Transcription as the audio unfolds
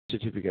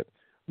certificate,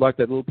 like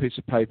that little piece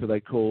of paper they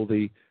call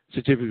the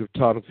certificate of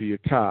title for your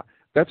car.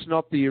 That's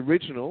not the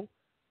original.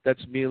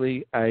 That's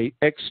merely an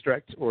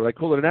extract, or they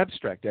call it an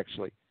abstract,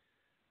 actually.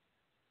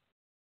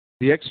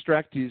 The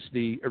extract is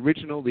the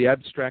original. The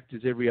abstract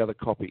is every other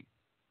copy.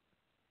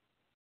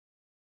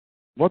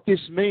 What this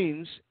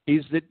means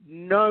is that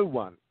no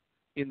one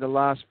in the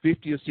last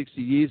 50 or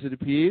 60 years, it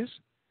appears,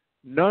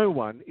 no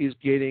one is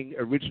getting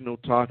original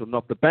title,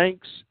 not the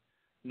banks,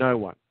 no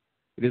one.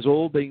 It is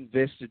all being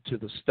vested to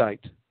the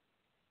state.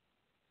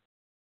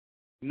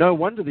 No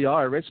wonder the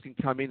IRS can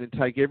come in and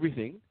take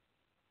everything,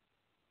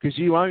 because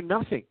you own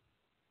nothing.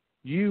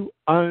 You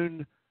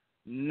own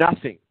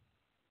nothing.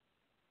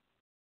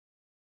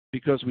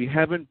 Because we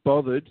haven't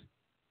bothered.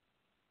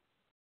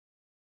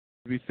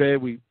 To be fair,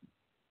 we've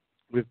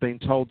been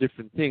told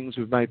different things.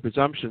 We've made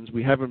presumptions.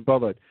 We haven't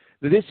bothered.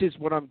 Now, this is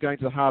what I'm going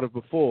to the heart of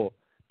before.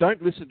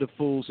 Don't listen to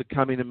fools that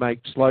come in and make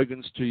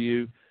slogans to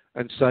you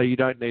and say you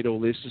don't need all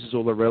this. This is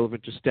all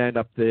irrelevant. Just stand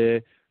up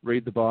there,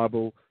 read the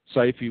Bible,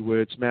 say a few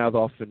words, mouth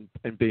off,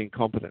 and be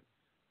incompetent.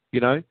 You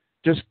know,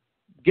 just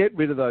get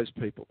rid of those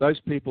people. Those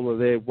people are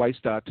there,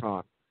 waste our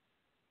time.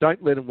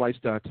 Don't let them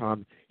waste our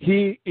time.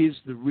 Here is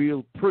the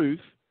real proof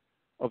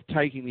of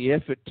taking the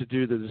effort to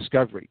do the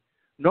discovery.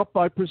 Not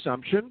by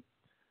presumption,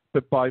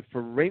 but by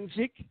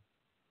forensic,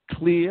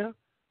 clear,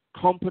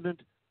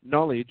 competent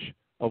knowledge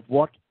of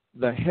what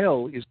the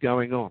hell is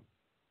going on.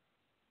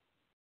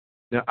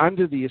 Now,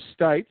 under the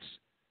estates,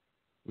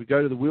 we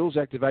go to the Wills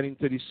Act of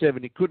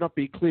 1837. It could not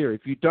be clearer.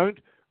 If you don't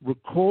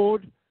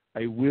record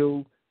a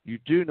will, you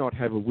do not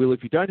have a will.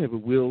 If you don't have a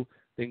will,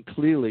 then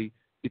clearly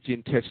it's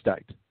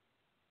intestate.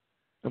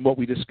 And what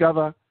we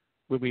discover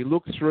when we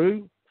look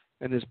through,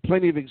 and there's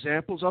plenty of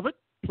examples of it,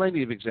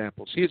 plenty of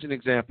examples. Here's an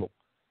example.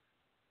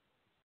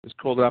 It's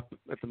called up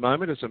at the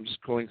moment as I'm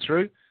just calling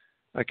through.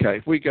 Okay,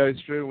 if we go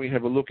through and we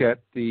have a look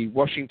at the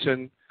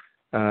Washington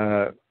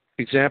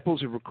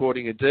examples of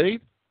recording a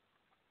deed,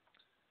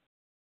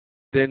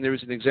 then there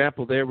is an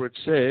example there where it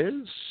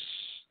says,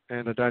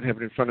 and I don't have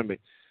it in front of me,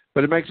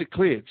 but it makes it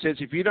clear. It says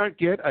if you don't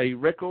get a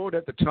record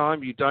at the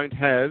time, you don't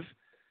have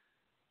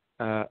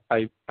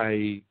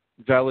a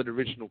valid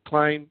original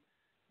claim,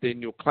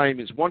 then your claim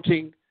is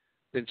wanting,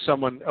 then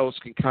someone else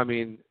can come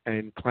in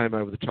and claim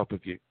over the top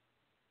of you.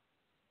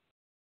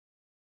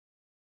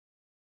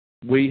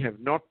 We have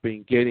not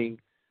been getting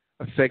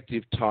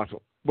effective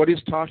title. What is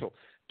title?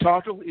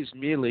 Title is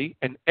merely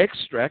an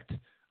extract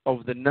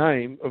of the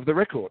name of the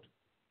record.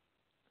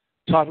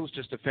 Title is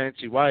just a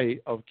fancy way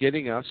of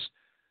getting us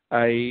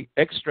an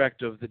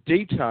extract of the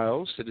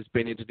details that has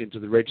been entered into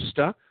the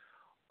register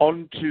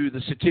onto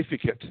the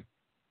certificate.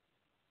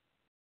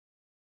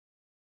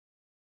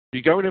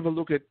 You go and have a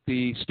look at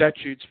the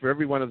statutes for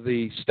every one of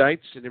the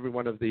states and every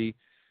one of the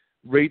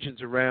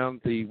regions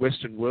around the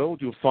Western world,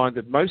 you'll find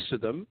that most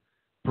of them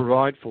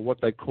provide for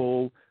what they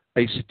call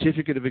a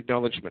certificate of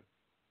acknowledgement.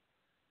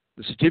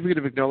 The certificate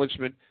of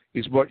acknowledgement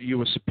is what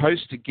you are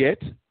supposed to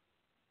get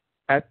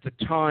at the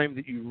time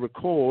that you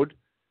record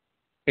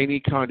any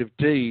kind of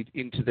deed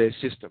into their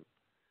system.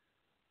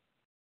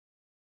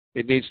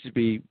 It needs to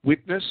be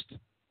witnessed,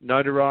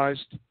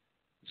 notarized,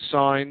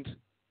 signed,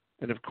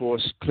 and of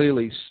course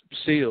clearly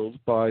sealed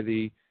by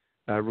the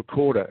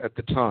recorder at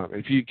the time.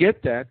 If you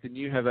get that, then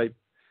you have a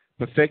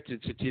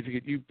perfected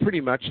certificate. You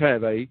pretty much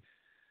have a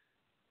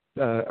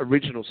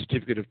original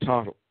certificate of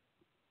title.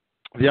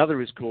 The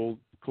other is called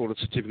a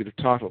certificate of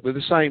title. They're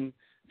the same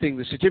thing.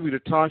 The certificate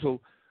of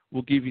title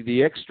will give you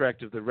the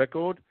extract of the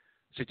record.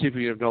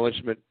 Certificate of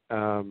acknowledgement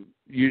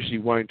usually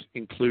won't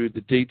include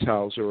the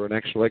details or an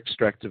actual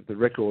extract of the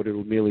record. It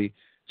will merely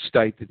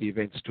state that the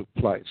events took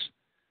place.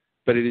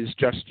 But it is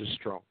just as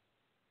strong.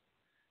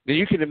 Now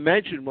you can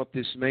imagine what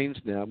this means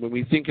now when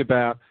we think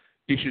about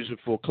issues of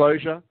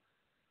foreclosure,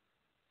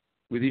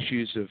 with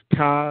issues of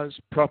cars,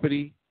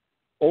 property,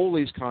 all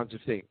these kinds of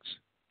things,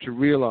 to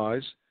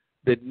realize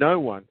that no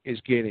one is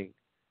getting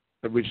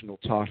original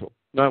title.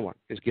 No one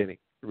is getting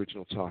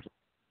original title.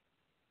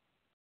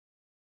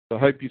 So I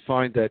hope you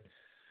find that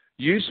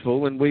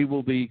useful, and we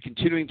will be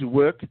continuing to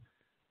work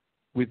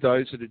with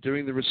those that are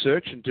doing the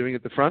research and doing it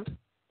at the front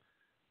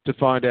to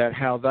find out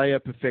how they are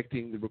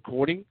perfecting the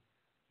recording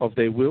of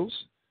their wills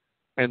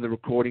and the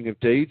recording of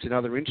deeds and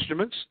other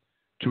instruments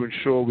to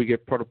ensure we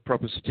get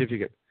proper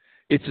certificate.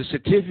 It's a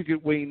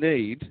certificate we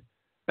need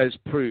as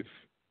proof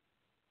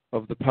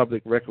of the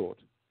public record.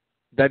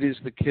 That is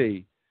the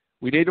key.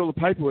 We need all the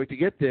paperwork to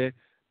get there,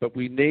 but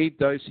we need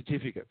those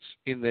certificates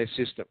in their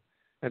system.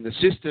 And the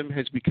system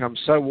has become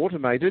so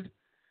automated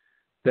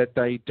that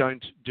they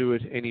don't do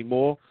it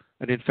anymore.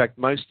 And in fact,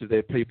 most of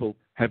their people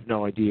have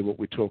no idea what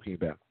we're talking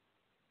about.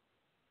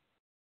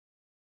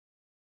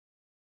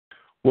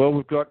 Well,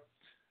 we've got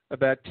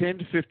about 10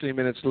 to 15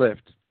 minutes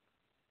left.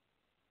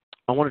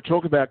 I want to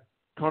talk about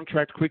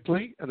contract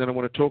quickly, and then I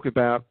want to talk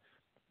about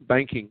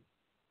banking.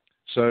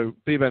 So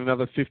be about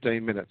another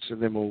 15 minutes,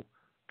 and then we'll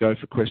go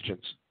for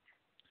questions.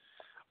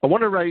 I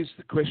want to raise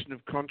the question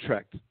of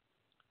contract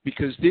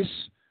because this,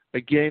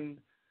 again,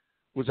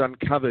 was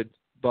uncovered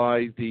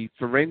by the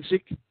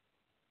forensic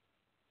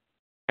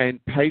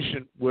and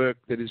patient work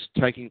that is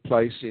taking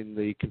place in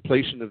the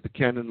completion of the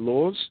canon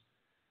laws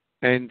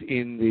and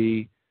in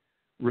the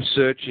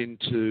research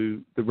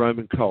into the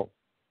Roman cult.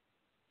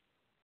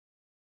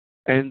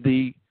 And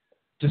the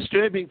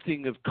disturbing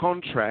thing of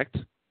contract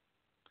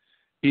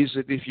is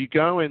that if you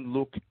go and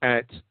look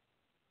at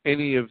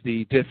any of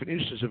the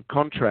definitions of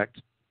contract,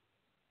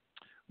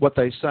 what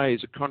they say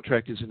is a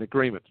contract is an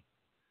agreement,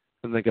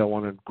 and they go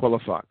on and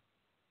qualify.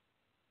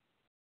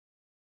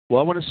 Well,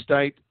 I want to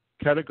state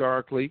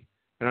categorically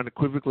and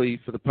unequivocally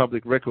for the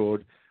public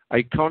record,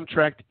 a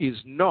contract is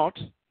not,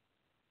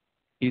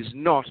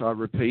 I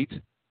repeat,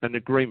 an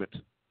agreement.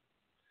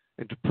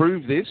 And to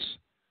prove this,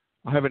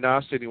 I haven't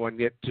asked anyone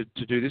yet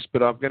to do this,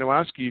 but I'm going to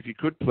ask you, if you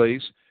could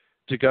please,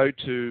 to go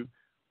to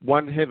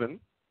One Heaven,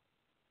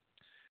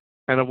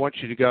 and I want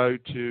you to go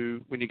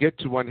to, when you get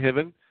to One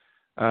Heaven,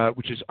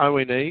 which is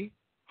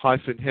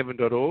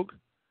one-heaven.org,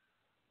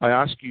 I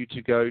ask you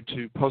to go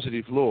to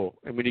positive law.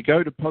 And when you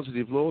go to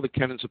positive law, the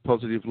canons of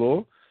positive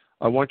law,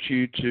 I want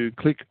you to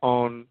click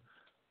on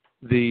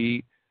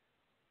the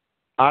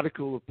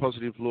article of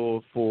positive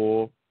law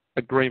for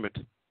agreement.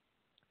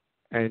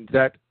 And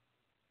that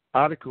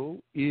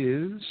article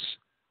is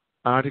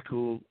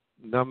article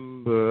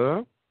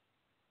number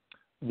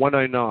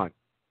 109.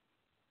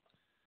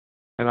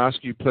 And I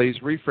ask you please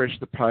refresh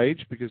the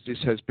page because this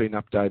has been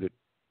updated.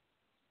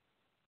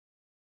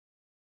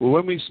 Well,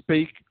 when we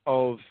speak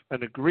of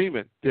an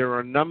agreement, there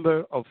are a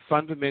number of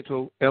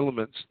fundamental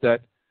elements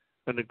that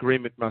an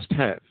agreement must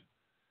have.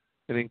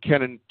 And in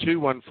Canon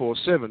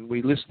 2147,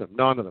 we list them,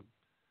 9 of them.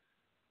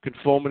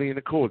 Conformity in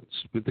accordance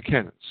with the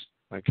canons,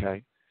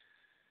 okay?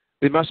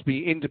 There must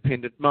be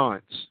independent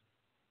minds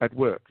at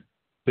work,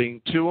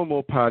 being 2 or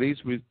more parties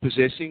with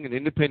possessing an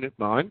independent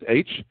mind,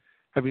 each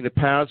having the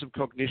powers of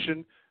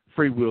cognition,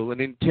 free will, and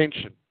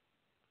intention.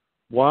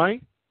 Why?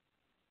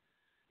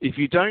 If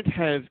you don't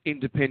have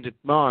independent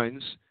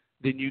minds,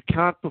 then you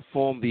can't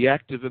perform the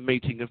act of a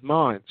meeting of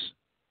minds.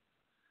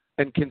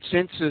 And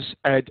consensus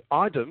ad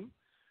idem,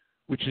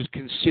 which is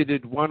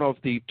considered one of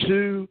the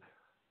 2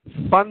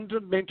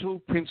 fundamental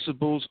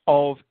principles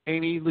of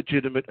any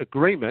legitimate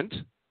agreement,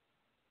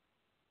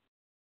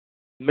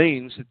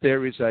 means that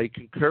there is a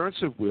concurrence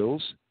of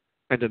wills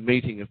and a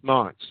meeting of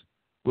minds.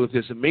 Well, if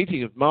there's a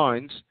meeting of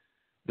minds,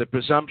 the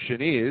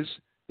presumption is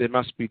there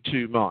must be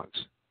 2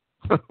 minds.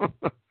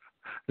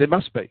 There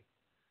must be.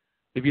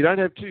 If you don't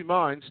have 2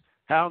 minds,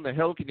 how in the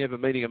hell can you have a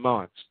meeting of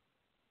minds?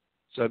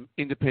 So,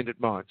 independent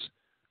minds.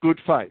 Good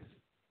faith.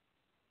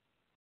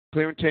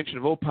 Clear intention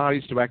of all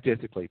parties to act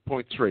ethically.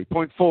 Point 3.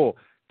 Point 4,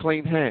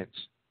 clean hands.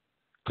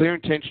 Clear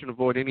intention to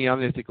avoid any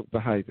unethical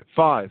behaviour.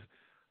 5,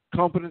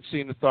 competency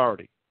and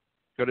authority.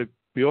 You've got to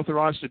be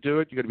authorised to do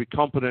it. You've got to be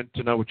competent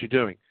to know what you're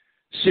doing.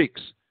 6,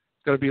 it's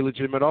got to be a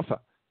legitimate offer.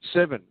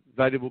 7,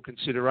 valuable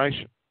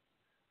consideration.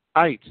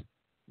 8,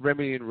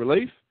 remedy and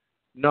relief.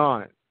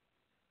 9,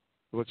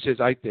 well, it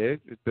says 8 there,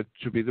 but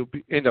there'll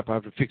be, end up, I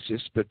have to fix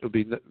this, but it'll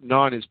be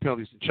 9 is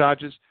penalties and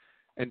charges,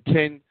 and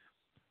 10,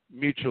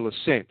 mutual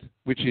assent,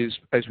 which is,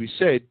 as we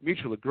said,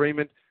 mutual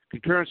agreement,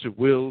 concurrence of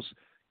wills,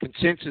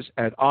 consensus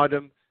ad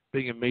idem,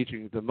 being a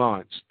meeting of the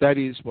minds. That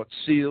is what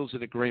seals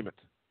an agreement.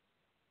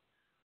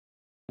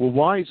 Well,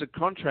 why is a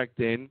contract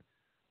then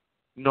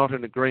not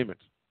an agreement?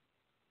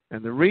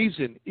 And the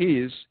reason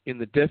is in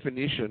the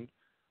definition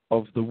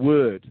of the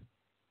word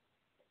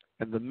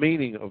and the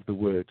meaning of the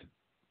word.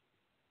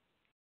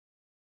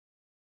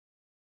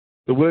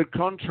 The word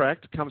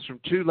contract comes from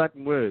 2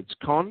 Latin words,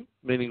 con,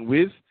 meaning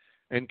with,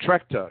 and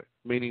tracto,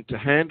 meaning to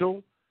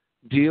handle,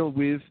 deal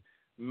with,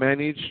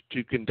 manage,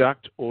 to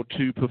conduct, or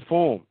to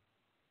perform.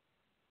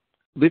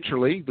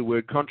 Literally, the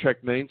word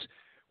contract means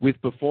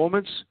with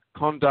performance,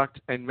 conduct,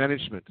 and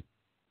management.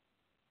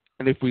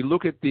 And if we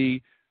look at the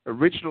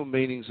original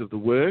meanings of the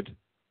word,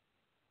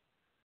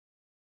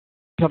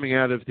 coming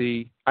out of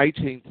the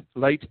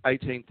late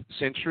 18th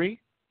century,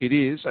 it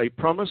is a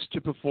promise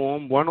to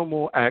perform 1 or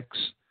more acts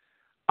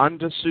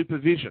under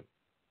supervision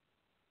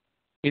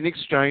in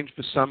exchange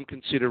for some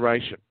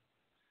consideration.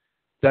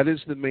 That is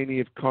the meaning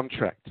of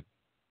contract.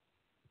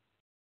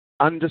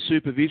 Under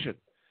supervision,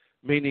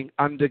 meaning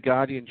under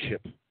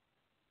guardianship.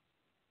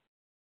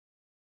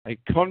 A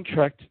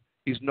contract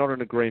is not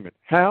an agreement.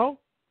 How?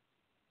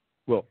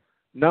 Well,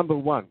 number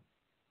 1,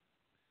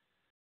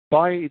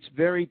 by its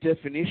very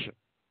definition,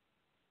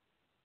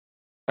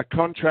 a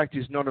contract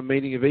is not a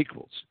meeting of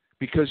equals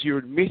because you're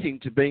admitting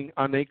to being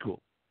unequal.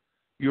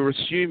 You're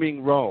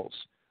assuming roles,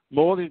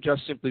 more than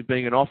just simply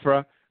being an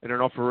offerer and an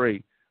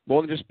offeree,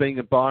 more than just being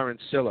a buyer and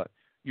seller.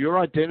 You're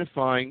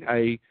identifying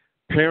a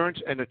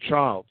parent and a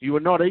child. You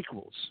are not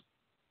equals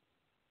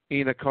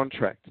in a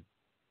contract.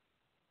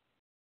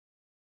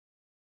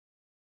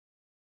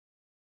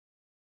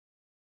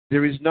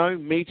 There is no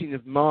meeting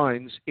of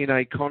minds in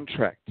a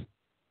contract.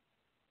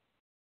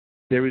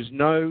 There is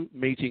no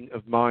meeting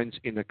of minds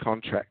in a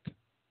contract.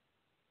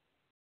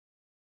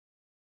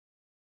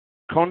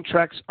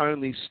 Contracts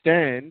only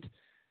stand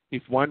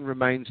if one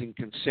remains in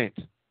consent.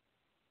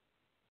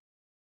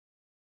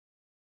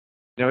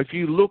 Now, if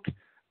you look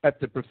at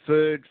the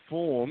preferred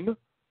form,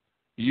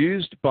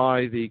 used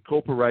by the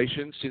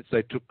corporation since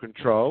they took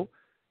control.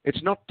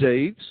 It's not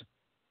deeds.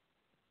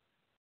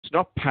 It's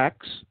not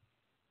pacts.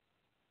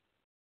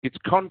 It's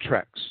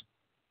contracts.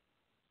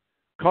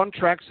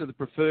 Contracts are the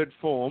preferred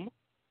form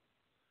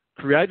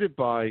created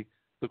by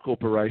the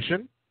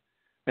corporation,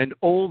 and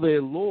all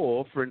their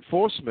law for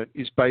enforcement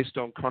is based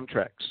on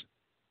contracts.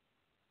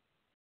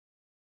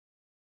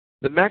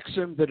 The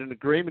maxim that an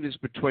agreement is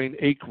between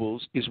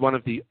equals is one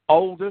of the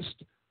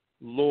oldest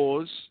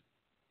laws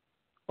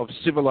of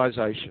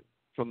civilization,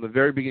 from the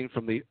very beginning,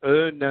 from the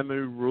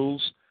Ur-Nammu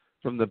rules,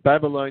 from the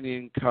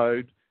Babylonian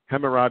Code,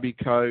 Hammurabi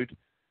Code.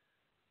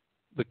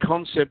 The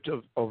concept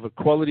of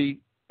equality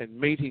and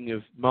meeting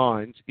of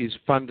minds is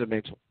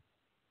fundamental.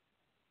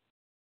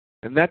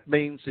 And that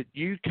means that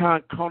you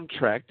can't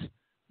contract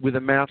with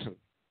a mountain.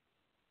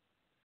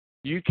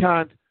 You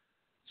can't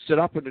set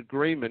up an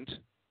agreement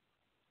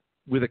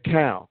with a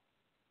cow.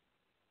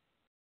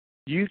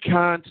 You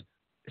can't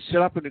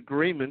set up an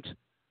agreement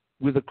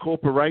with a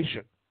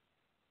corporation.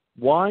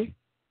 Why?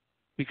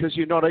 Because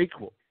you're not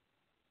equal.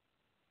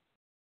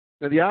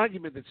 Now, the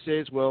argument that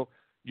says, well,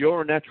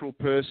 you're a natural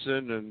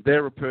person and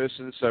they're a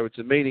person, so it's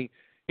a meeting,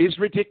 is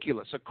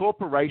ridiculous. A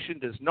corporation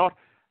does not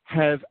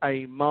have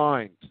a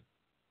mind.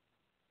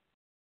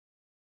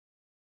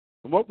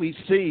 And what we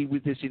see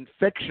with this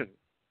infection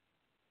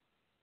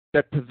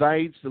that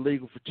pervades the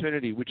legal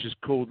fraternity, which is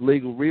called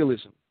legal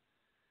realism,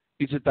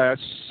 is that they are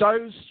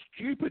so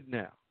stupid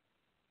now.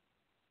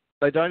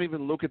 They don't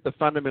even look at the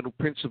fundamental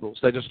principles.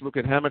 They just look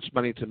at how much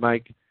money to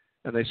make,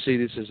 and they see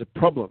this as a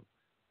problem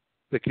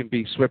that can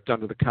be swept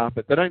under the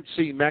carpet. They don't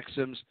see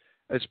maxims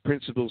as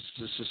principles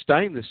to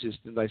sustain the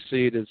system. They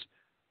see it as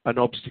an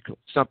obstacle,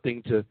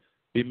 something to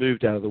be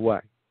moved out of the way.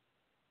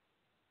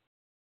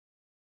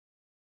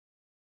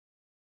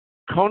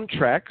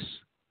 Contracts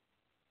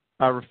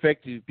are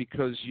effective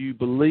because you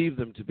believe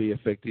them to be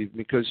effective,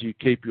 because you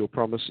keep your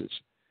promises.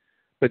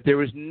 But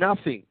there is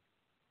nothing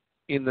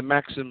in the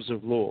maxims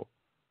of law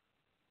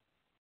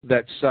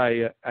that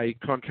say a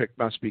contract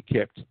must be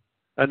kept.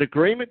 An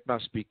agreement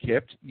must be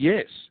kept,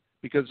 yes,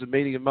 because of the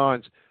meeting of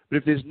minds. But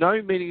if there's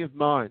no meeting of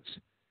minds,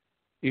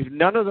 if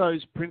none of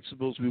those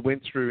principles we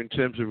went through in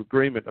terms of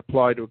agreement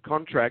apply to a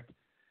contract,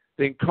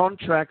 then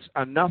contracts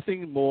are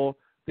nothing more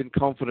than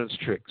confidence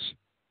tricks.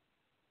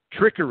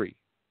 Trickery,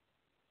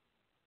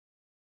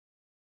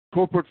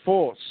 corporate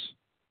force,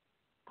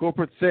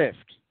 corporate theft.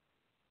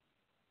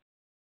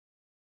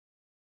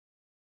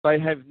 They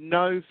have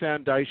no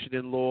foundation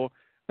in law,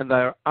 and they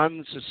are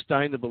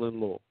unsustainable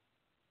in law.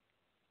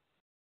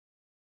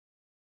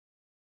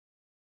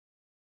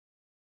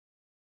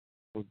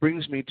 It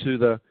brings me to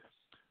the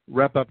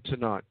wrap-up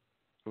tonight.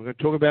 I'm going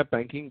to talk about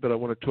banking, but I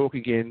want to talk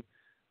again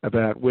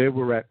about where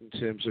we're at in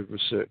terms of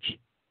research.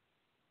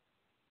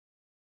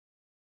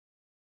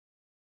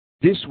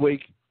 This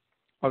week,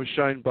 I was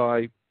shown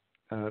by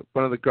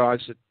one of the guys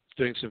that's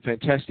doing some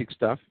fantastic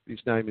stuff. His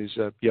name is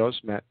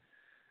Matt,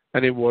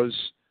 and it was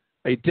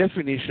a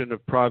definition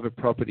of private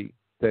property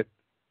that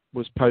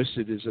was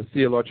posted as a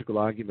theological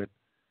argument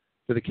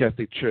for the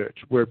Catholic Church,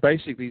 where it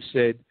basically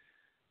said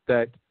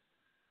that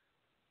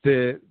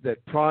that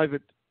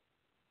private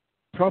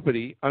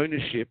property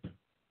ownership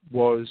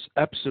was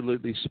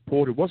absolutely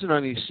supported. It wasn't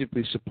only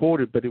simply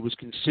supported, but it was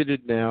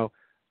considered now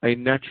a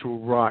natural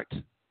right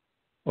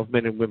of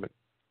men and women.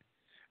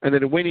 And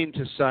then it went in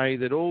to say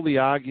that all the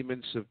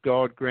arguments of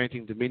God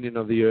granting dominion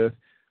of the earth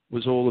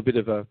was all a bit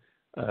of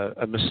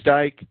a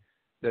mistake,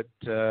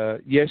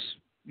 that, yes,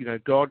 you know,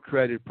 God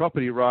created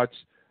property rights,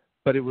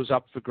 but it was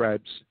up for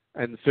grabs,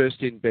 and the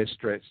first in, best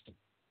dressed.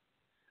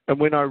 And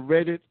when I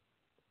read it,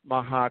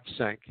 my heart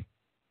sank,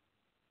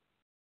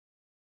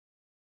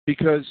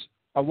 because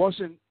I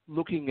wasn't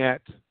looking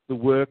at the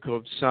work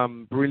of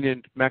some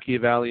brilliant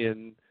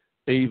Machiavellian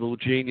evil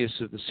genius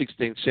of the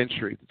 16th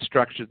century that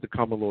structured the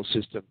common law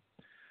system.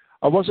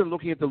 I wasn't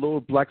looking at the law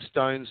of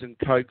Blackstones and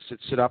Cokes that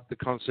set up the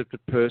concept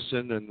of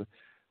person and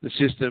the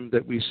system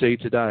that we see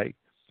today.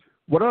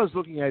 What I was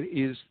looking at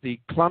is the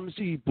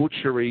clumsy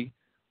butchery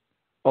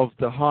of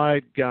the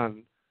hired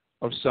gun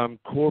of some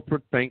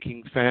corporate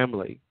banking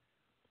family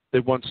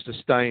that wants to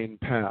stay in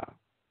power,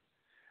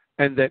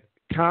 and that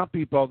can't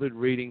be bothered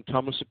reading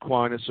Thomas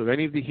Aquinas or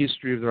any of the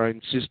history of their own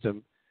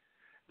system,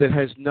 that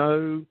has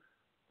no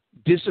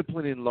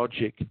discipline in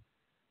logic,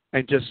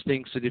 and just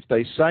thinks that if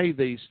they say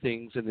these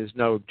things and there's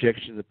no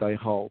objection that they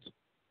hold.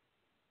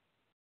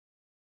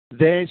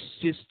 Their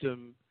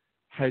system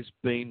has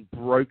been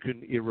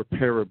broken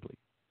irreparably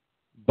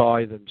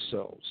by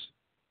themselves.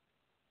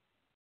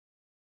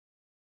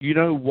 You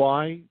know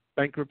why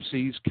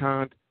bankruptcies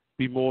can't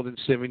be more than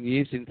 7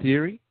 years in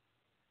theory?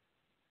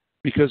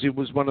 Because it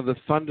was one of the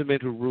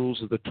fundamental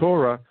rules of the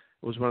Torah.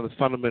 It was one of the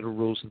fundamental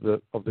rules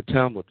of the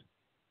Talmud.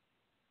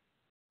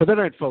 But they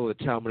don't follow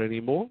the Talmud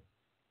anymore.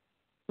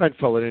 They don't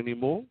follow it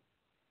anymore.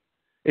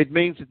 It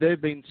means that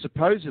they've been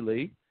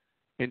supposedly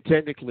and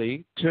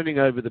technically turning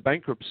over the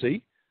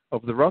bankruptcy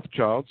of the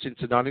Rothschilds since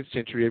the 19th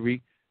century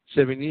every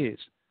 7 years.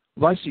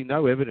 Well, I see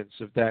no evidence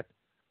of that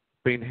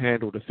being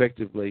handled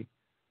effectively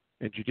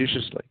and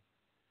judiciously.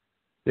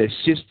 Their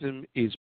system is